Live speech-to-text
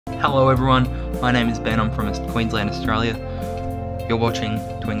Hello everyone, my name is Ben, I'm from Queensland, Australia. You're watching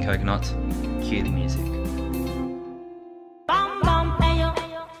Twin Coconuts. Cue the music.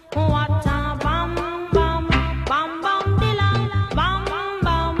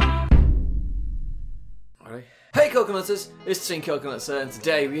 Hey Coconutters, it's Twin Coconuts here, and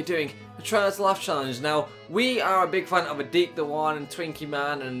today we're doing a Try Not to Laugh challenge. Now, we are a big fan of Adik the One and Twinkie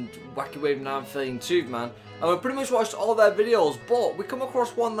Man and Wacky Wave Man Feeling Tube Man, and we've pretty much watched all their videos, but we come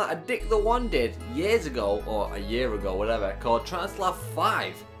across one that Adik the One did years ago, or a year ago, whatever, called Try Not to Laugh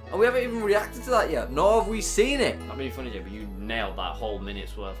 5. And we haven't even reacted to that yet, nor have we seen it. That'd be funny, Jay, but you nailed that whole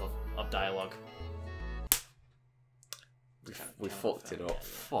minute's worth of dialogue. We fucked it up.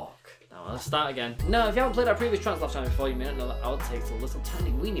 Fuck. Now let's start again. No, if you haven't played our previous Try Not to Laugh challenge before, you may not know that outtakes a little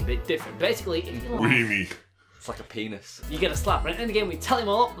tiny weeny bit different. Basically, if you Weenie. It's like a penis. You get a slap, right? And in the game, we tell him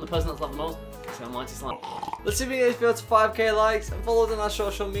all up, and the person that's laughed the most gets an almighty slap. Let's see if we can get this video to 5k likes and follow us on our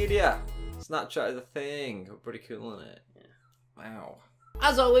social media. Snapchat is a thing. We're pretty cool, isn't it? Yeah. Wow.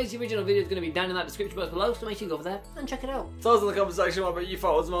 As always, the original video is going to be down in that description box below, so make sure you go over there and check it out. Tell us in the comment section what you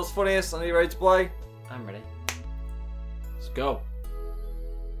thought was the most funniest, and are you ready to play? I'm ready. Let's go.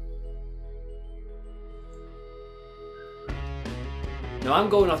 No, I'm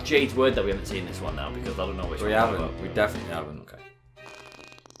going off Jade's word that we haven't seen this one now, because I don't know which one. We haven't. We definitely haven't. Okay.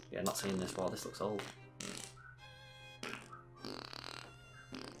 Yeah, not seeing this one. This looks old.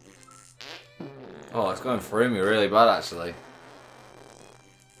 Oh, it's going through me really bad, actually.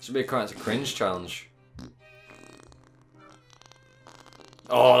 Should be a quite a cringe challenge.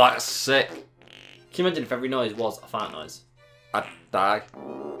 Oh, that's sick. Can you imagine if every noise was a fart noise? I'd die.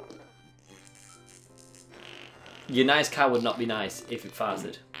 Your nice car would not be nice if it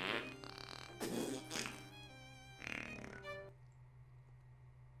farted.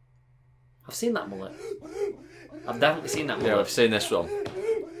 I've seen that mullet. I've definitely seen that mullet. Yeah, I've seen this one.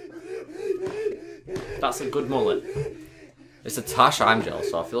 That's a good mullet. It's a tash I'm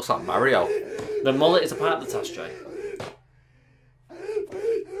jealous of. It feels like Mario. The mullet is a part of the tash tray.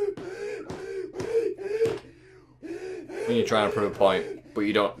 When you're trying to prove a point, but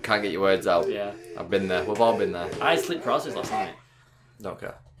you can't get your words out. Yeah. I've been there. We've all been there. I had sleep paralysis last night. Okay.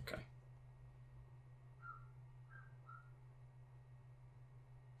 Okay.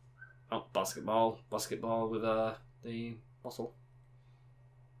 Oh, basketball. Basketball with the bottle.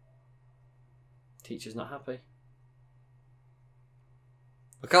 Teacher's not happy.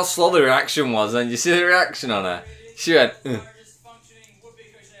 Look how slow the reaction was, and you see the reaction on her? She went, ugh.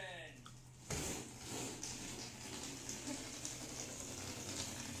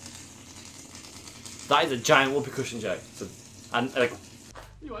 That is a giant whoopee cushion, Jay. And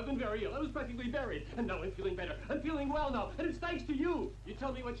I've been very ill. I was practically buried. And now I'm feeling better. I'm feeling well now. And it's thanks to you. You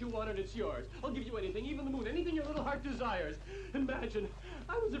tell me what you want and it's yours. I'll give you anything, even the moon, anything your little heart desires. Imagine,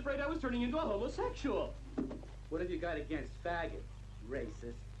 I was afraid I was turning into a homosexual. What have you got against faggot?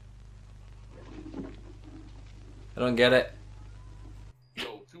 Racist. I don't get it.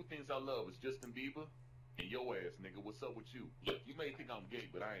 Yo, two things I love is Justin Bieber and your ass, nigga. What's up with you? Look, you may think I'm gay,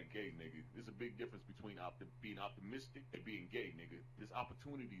 but I ain't gay, nigga. There's a big difference between being optimistic and being gay, nigga. There's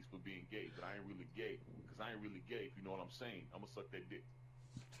opportunities for being gay, but I ain't really gay. Because I ain't really gay, if you know what I'm saying. I'ma suck that dick.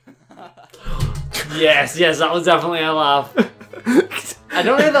 yes, that was definitely a laugh. I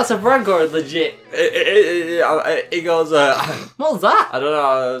don't know if that's a prank or legit. He goes, What was that? I don't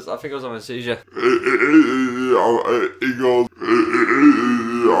know, I think it was on a seizure.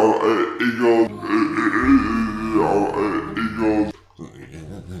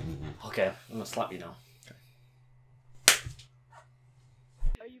 Okay, I'm gonna slap you now.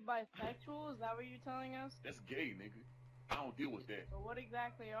 Are you bisexual? Is that what you're telling us? That's gay, nigga. I don't deal with that. But what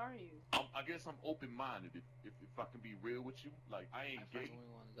exactly are you? I guess I'm open-minded if I can be real with you. Like, I ain't gay,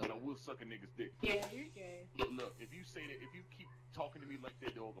 but I will suck a nigga's dick. Yeah, you're gay. Look, if you say that, if you keep talking to me like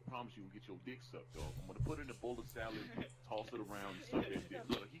that, dog, I promise you will get your dick sucked, dog. I'm gonna put it in a bowl of salad, toss it around, and suck that dick.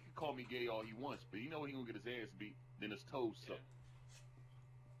 Look, he can call me gay all he wants, but you know he gonna get his ass beat, then his toes sucked.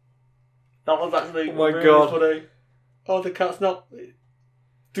 That was actually really God. Funny. Oh, the cat's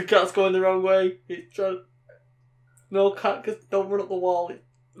going the wrong way. It's trying. No, cat, don't run up the wall.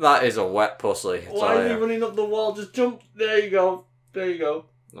 That is a wet pussy. Why is he running up the wall? Just jump. There you go. There you go.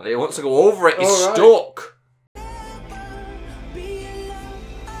 He wants to go over it. He's All right. stuck.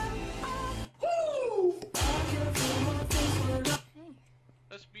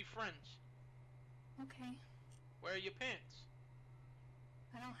 Let's be friends. Okay. Where are your pants?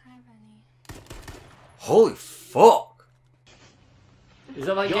 I don't have any. Holy fuck. Is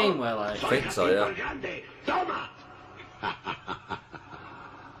that that game where like? I think so, yeah.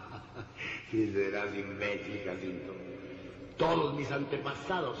 Ti serás imbécil, Jacinto. Todos mis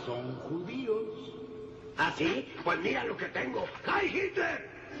antepasados son judíos. ¿Ah, sí? Pues mira lo que tengo. ¡Ay, Hitler!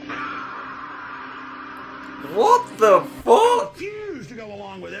 What the fuck? I refuse to go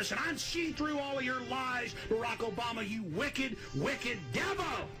along with this, and I'm seeing through all of your lies, Barack Obama, you wicked, wicked devil!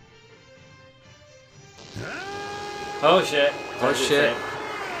 Oh shit. Oh shit.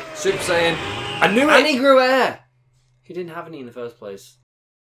 Super Saiyan. I knew it! And he grew hair! He didn't have any in the first place.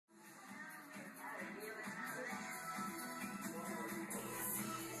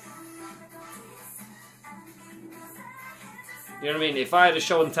 You know what I mean? If I had a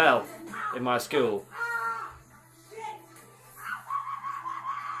show and tell in my school.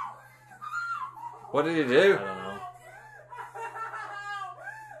 What did he do? I don't know.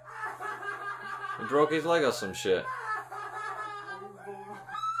 He broke his leg or some shit.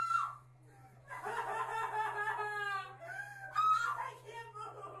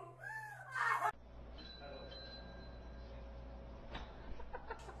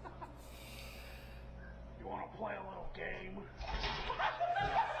 You want to play a little game?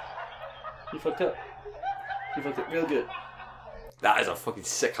 You fucked up. You fucked up real good. That is a fucking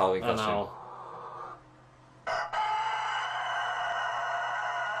sick Halloween costume. I know.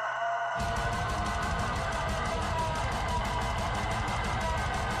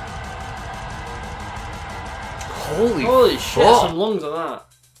 Holy shit, some lungs on that.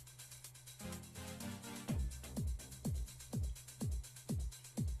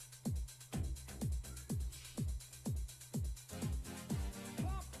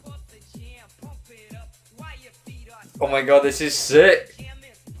 Oh my god, this is sick.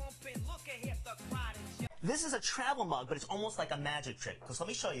 This is a travel mug, but it's almost like a magic trick. Because let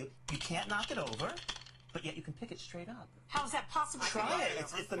me show you. You can't knock it over, but yet you can pick it straight up. How is that possible? Try it.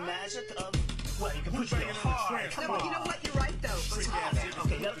 It's the magic of... Well, you can push it hard. Come on. You know what? You're right, though.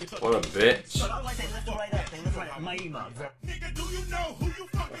 Okay, what a bitch. So otherwise they lift it right up. They lift it right up. Mighty mug.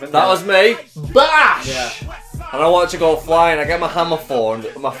 That was me. Bash! Yeah. And I want to go flying. I get my hammer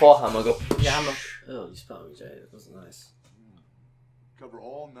forward, my forehammer, go... Yeah, hammer. Oh, you spelled me, Jay. That wasn't nice. Cover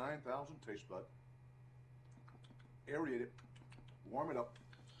all 9,000 taste buds. Aerate it. Warm it up.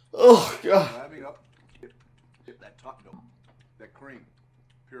 Oh, God. Wrap it up. Get that top note. That cream.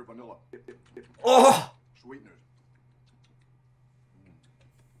 Pure vanilla. Oh! Sweeteners.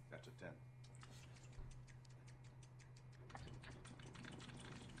 That's a 10.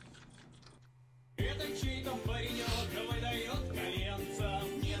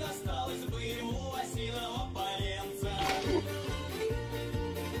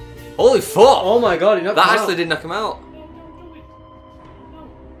 Holy fuck! Oh my god, he knocked him out. That actually did knock him out.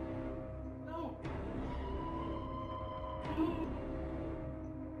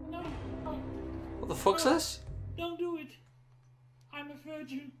 What the fuck's this? Don't do it. I'm a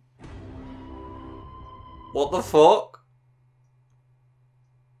virgin. What the fuck?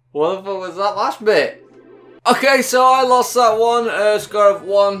 What the fuck was that last bit? Okay, so I lost that one. Score of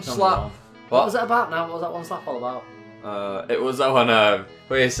 1 slap. What was it about now? What was that one slap all about? It was that one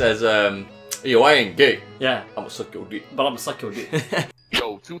where he says, yo, I ain't gay. Yeah. I'm a suck your dick. But I'm a suck your dick.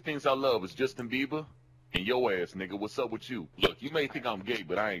 Yo, two things I love is Justin Bieber and your ass, nigga. What's up with you? Look, you may think I'm gay,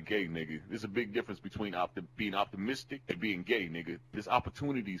 but I ain't gay, nigga. There's a big difference between being optimistic and being gay, nigga. There's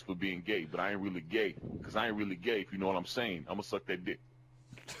opportunities for being gay, but I ain't really gay. Because I ain't really gay, if you know what I'm saying. I'm gonna suck that dick.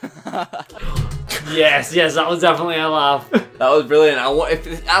 Yes, that was definitely a laugh. That was brilliant.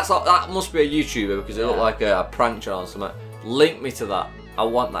 That must be a YouTuber because it looked like a prank channel or something. Link me to that. I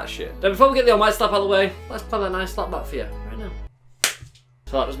want that shit. Now, before we get the almighty slap out of the way, let's play that nice slap back for you right now.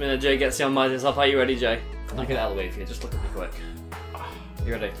 So that was me and Jay gets the almighty slap. Are you ready, Jay? I'll get it out of the way for you. Just look at me quick.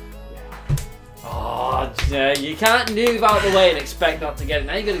 You ready? Yeah. Oh, Jay, you can't move out of the way and expect not to get it.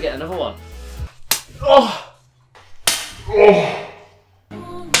 Now you're gonna get another one. Oh. Oh.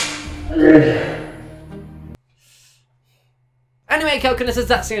 Anyway, Coconuts,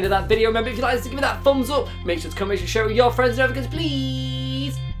 that's the end of that video. Remember, if you like this, to give me that thumbs up. Make sure to comment, share with your friends and everything,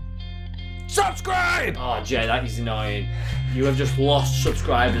 please. Subscribe! Oh, Jay, that is annoying. You have just lost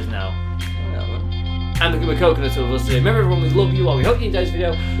subscribers now. And become a Coconut with us today. Remember, everyone, we love you all. We hope you enjoyed this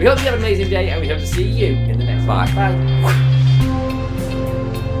video. We hope you have an amazing day, and we hope to see you in the next one. Bye.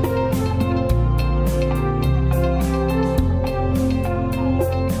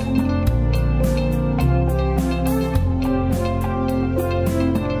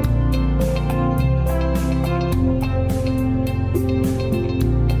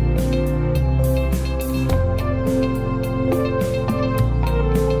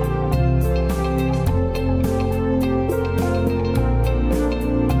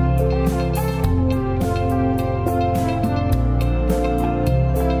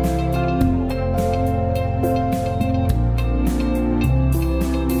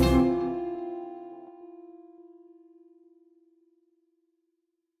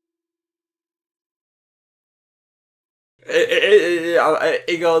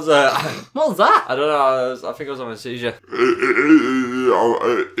 He goes, what was that? I don't know, I think I was on a seizure.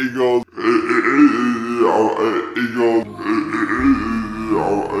 He goes,